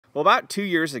Well, about 2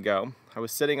 years ago, I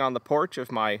was sitting on the porch of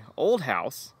my old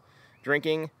house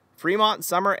drinking Fremont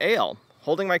Summer Ale,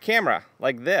 holding my camera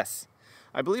like this.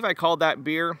 I believe I called that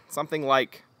beer something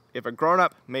like if a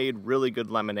grown-up made really good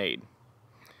lemonade.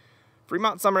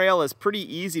 Fremont Summer Ale is pretty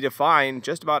easy to find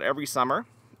just about every summer,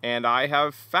 and I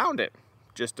have found it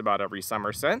just about every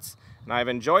summer since, and I've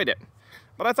enjoyed it.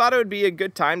 But I thought it would be a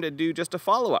good time to do just a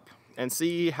follow-up and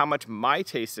see how much my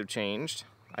tastes have changed.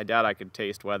 I doubt I could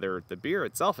taste whether the beer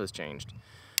itself has changed,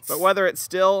 but whether it's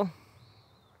still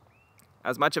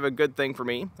as much of a good thing for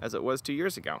me as it was 2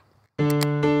 years ago.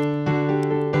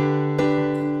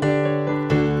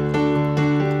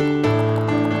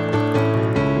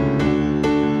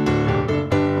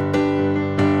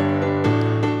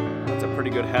 That's a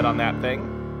pretty good head on that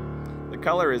thing. The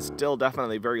color is still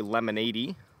definitely very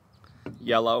lemonade-y,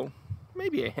 yellow,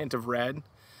 maybe a hint of red.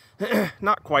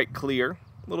 Not quite clear,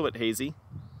 a little bit hazy.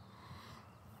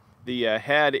 The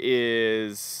head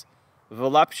is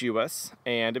voluptuous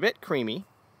and a bit creamy.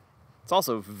 It's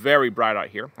also very bright out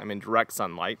here. I'm in direct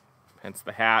sunlight, hence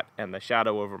the hat and the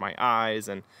shadow over my eyes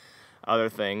and other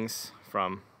things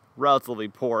from relatively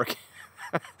poor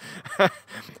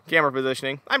camera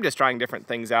positioning. I'm just trying different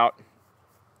things out.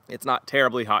 It's not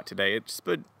terribly hot today. It's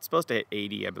supposed to hit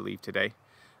 80, I believe, today.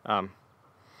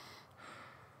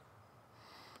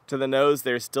 To the nose,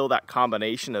 there's still that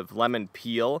combination of lemon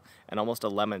peel and almost a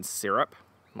lemon syrup.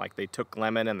 Like they took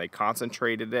lemon and they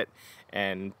concentrated it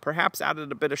and perhaps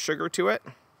added a bit of sugar to it.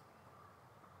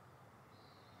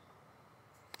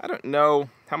 I don't know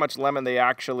how much lemon they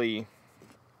actually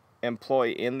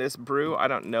employ in this brew. I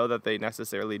don't know that they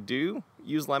necessarily do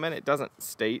use lemon. It doesn't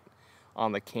state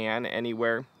on the can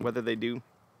anywhere whether they do.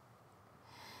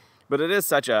 But it is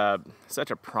such a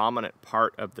prominent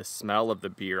part of the smell of the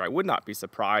beer. I would not be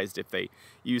surprised if they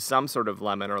use some sort of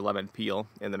lemon or lemon peel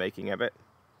in the making of it.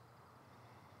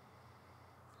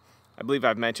 I believe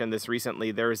I've mentioned this recently.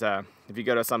 If you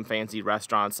go to some fancy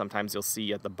restaurants, sometimes you'll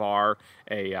see at the bar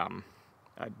a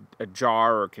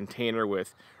jar or container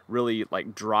with really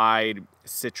like dried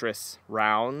citrus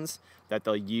rounds that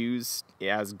they'll use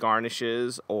as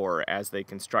garnishes or as they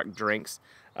construct drinks.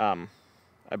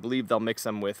 I believe they'll mix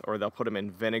them with, or they'll put them in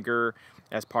vinegar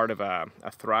as part of a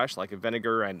thrush, like a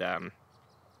vinegar and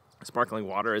sparkling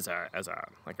water as a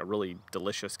really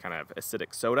delicious kind of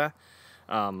acidic soda.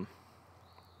 Not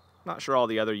sure all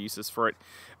the other uses for it,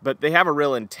 but they have a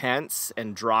real intense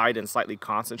and dried and slightly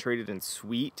concentrated and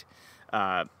sweet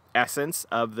essence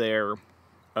of the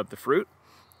fruit,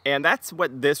 and that's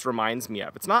what this reminds me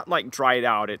of. It's not like dried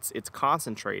out; it's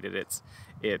concentrated.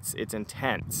 It's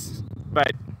intense,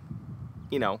 but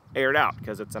you know, aired out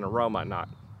because it's an aroma, not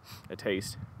a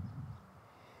taste.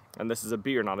 And this is a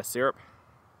beer, not a syrup.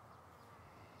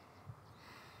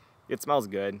 It smells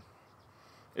good.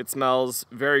 It smells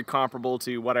very comparable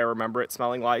to what I remember it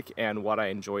smelling like and what I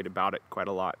enjoyed about it quite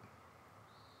a lot.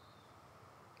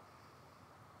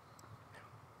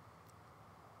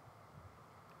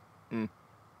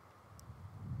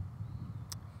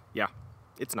 Yeah,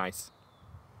 it's nice.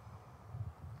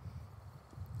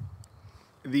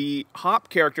 The hop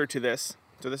character to this,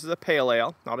 so this is a pale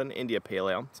ale, not an India pale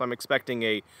ale, so I'm expecting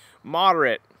a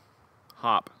moderate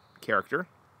hop character.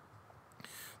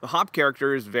 The hop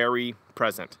character is very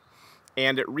present,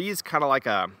 and it reads kind of like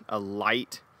a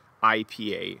light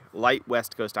IPA, light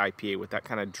West Coast IPA with that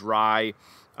kind of dry,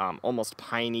 almost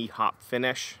piney hop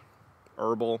finish,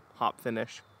 herbal hop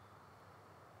finish.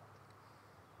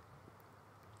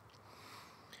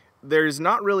 There's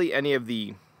not really any of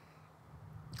the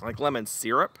like lemon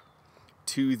syrup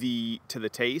to the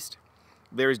taste.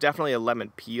 There's definitely a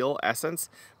lemon peel essence,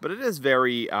 but it is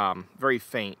very very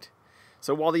faint.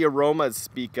 So while the aromas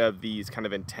speak of these kind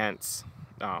of intense,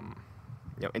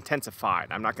 intensified.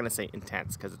 I'm not going to say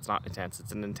intense because it's not intense.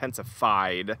 It's an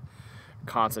intensified,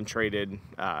 concentrated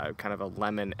kind of a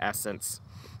lemon essence.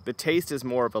 The taste is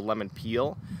more of a lemon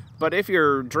peel, but if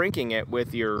you're drinking it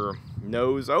with your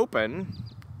nose open,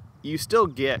 you still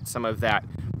get some of the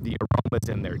aromas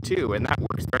in there too, and that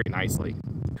works very nicely.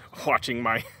 Watching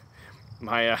my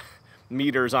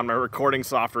meters on my recording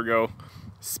software go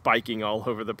spiking all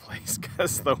over the place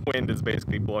because the wind is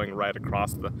basically blowing right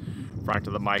across the front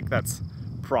of the mic. That's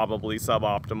probably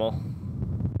suboptimal.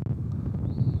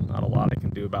 Not a lot I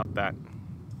can do about that.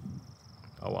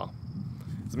 Oh well.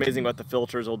 It's amazing what the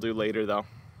filters will do later though.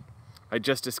 I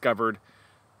just discovered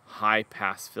high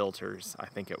pass filters, I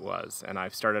think it was, and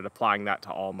I've started applying that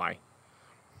to all my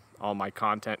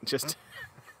content. Just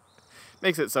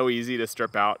makes it so easy to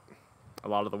strip out a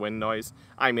lot of the wind noise.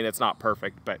 I mean, it's not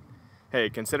perfect, but hey,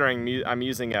 considering I'm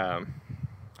using a,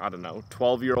 I don't know,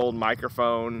 12-year-old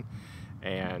microphone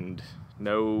and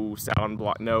No sound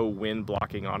block, no wind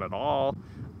blocking on it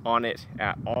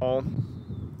at all.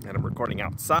 And I'm recording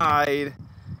outside.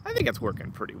 I think it's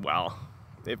working pretty well.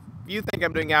 If you think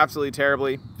I'm doing absolutely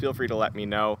terribly, feel free to let me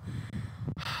know.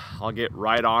 I'll get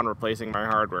right on replacing my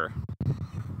hardware.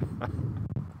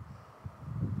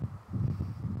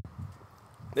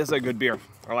 This is a good beer.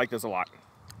 I like this a lot.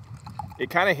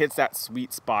 It kind of hits that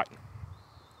sweet spot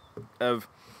of,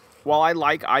 while I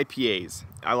like IPAs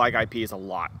a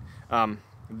lot.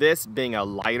 This being a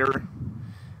lighter,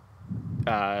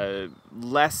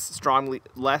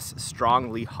 less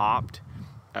strongly hopped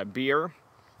beer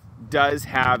does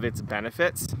have its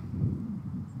benefits.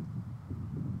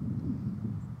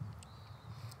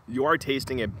 You are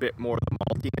tasting a bit more of the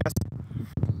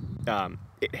maltiness.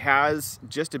 It has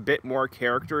just a bit more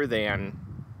character than,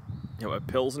 you know, a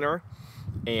Pilsner,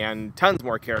 and tons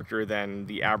more character than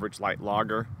the average light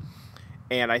lager.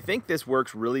 And I think this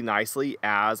works really nicely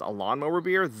as a lawnmower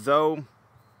beer, though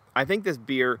I think this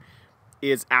beer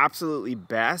is absolutely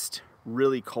best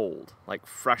really cold, like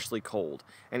freshly cold.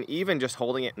 And even just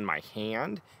holding it in my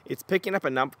hand, it's picking up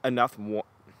enough my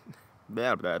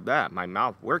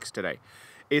mouth works today.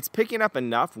 It's picking up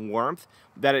enough warmth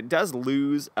that it does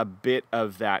lose a bit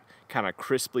of that kind of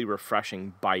crisply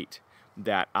refreshing bite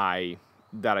that I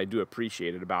do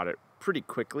appreciate about it pretty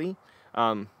quickly.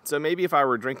 So maybe if I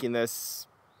were drinking this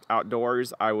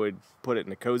outdoors, I would put it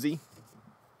in a cozy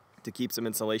to keep some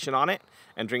insulation on it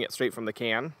and drink it straight from the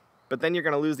can. But then you're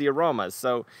going to lose the aromas,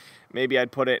 so maybe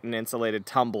I'd put it in an insulated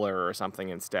tumbler or something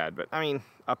instead. But I mean,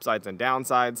 upsides and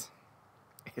downsides,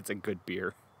 it's a good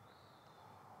beer.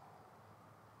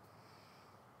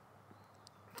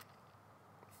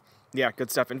 Yeah,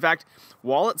 good stuff. In fact,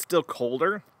 while it's still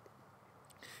colder,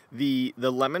 the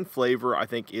lemon flavor, I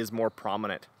think, is more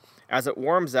prominent. As it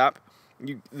warms up,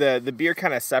 the beer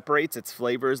kind of separates its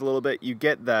flavors a little bit. You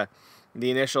get the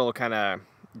initial kind of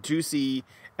juicy,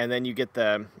 and then you get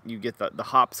the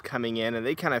hops coming in, and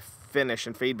they kind of finish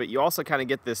and fade. But you also kind of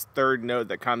get this third note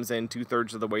that comes in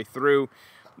 2/3 of the way through.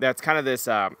 That's kind of this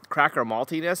cracker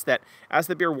maltiness that, as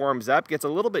the beer warms up, gets a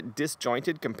little bit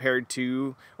disjointed compared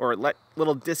to, or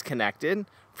little disconnected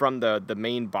from the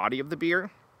main body of the beer.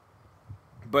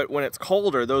 But when it's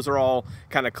colder, those are all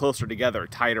kind of closer together,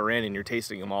 tighter in, and you're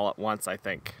tasting them all at once, I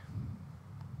think.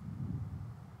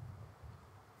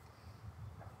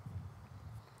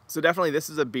 So definitely this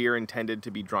is a beer intended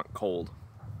to be drunk cold,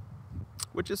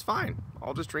 which is fine.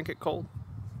 I'll just drink it cold.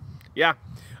 Yeah.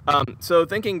 So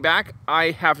thinking back,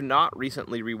 I have not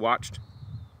recently rewatched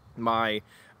my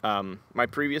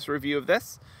previous review of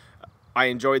this. I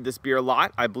enjoyed this beer a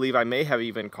lot. I believe I may have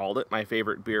even called it my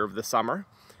favorite beer of the summer.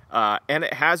 And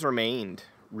it has remained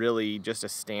really just a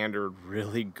standard,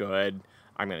 really good.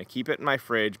 I'm going to keep it in my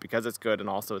fridge because it's good, and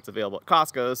also it's available at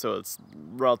Costco, so it's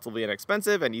relatively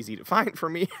inexpensive and easy to find for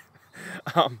me.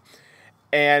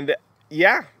 And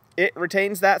yeah, it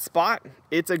retains that spot.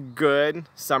 It's a good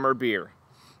summer beer.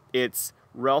 It's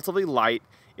relatively light.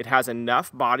 It has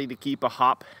enough body to keep a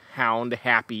hop hound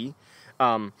happy.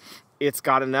 It's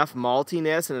got enough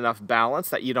maltiness and enough balance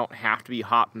that you don't have to be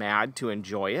hop mad to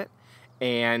enjoy it.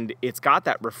 And it's got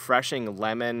that refreshing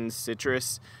lemon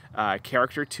citrus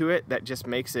character to it that just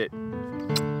makes it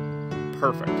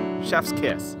perfect. Chef's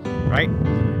kiss, right?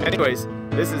 Anyways,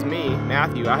 this is me,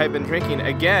 Matthew. I have been drinking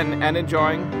again and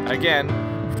enjoying, again,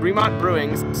 Fremont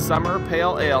Brewing's Summer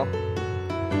Pale Ale.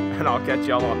 And I'll catch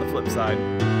y'all on the flip side.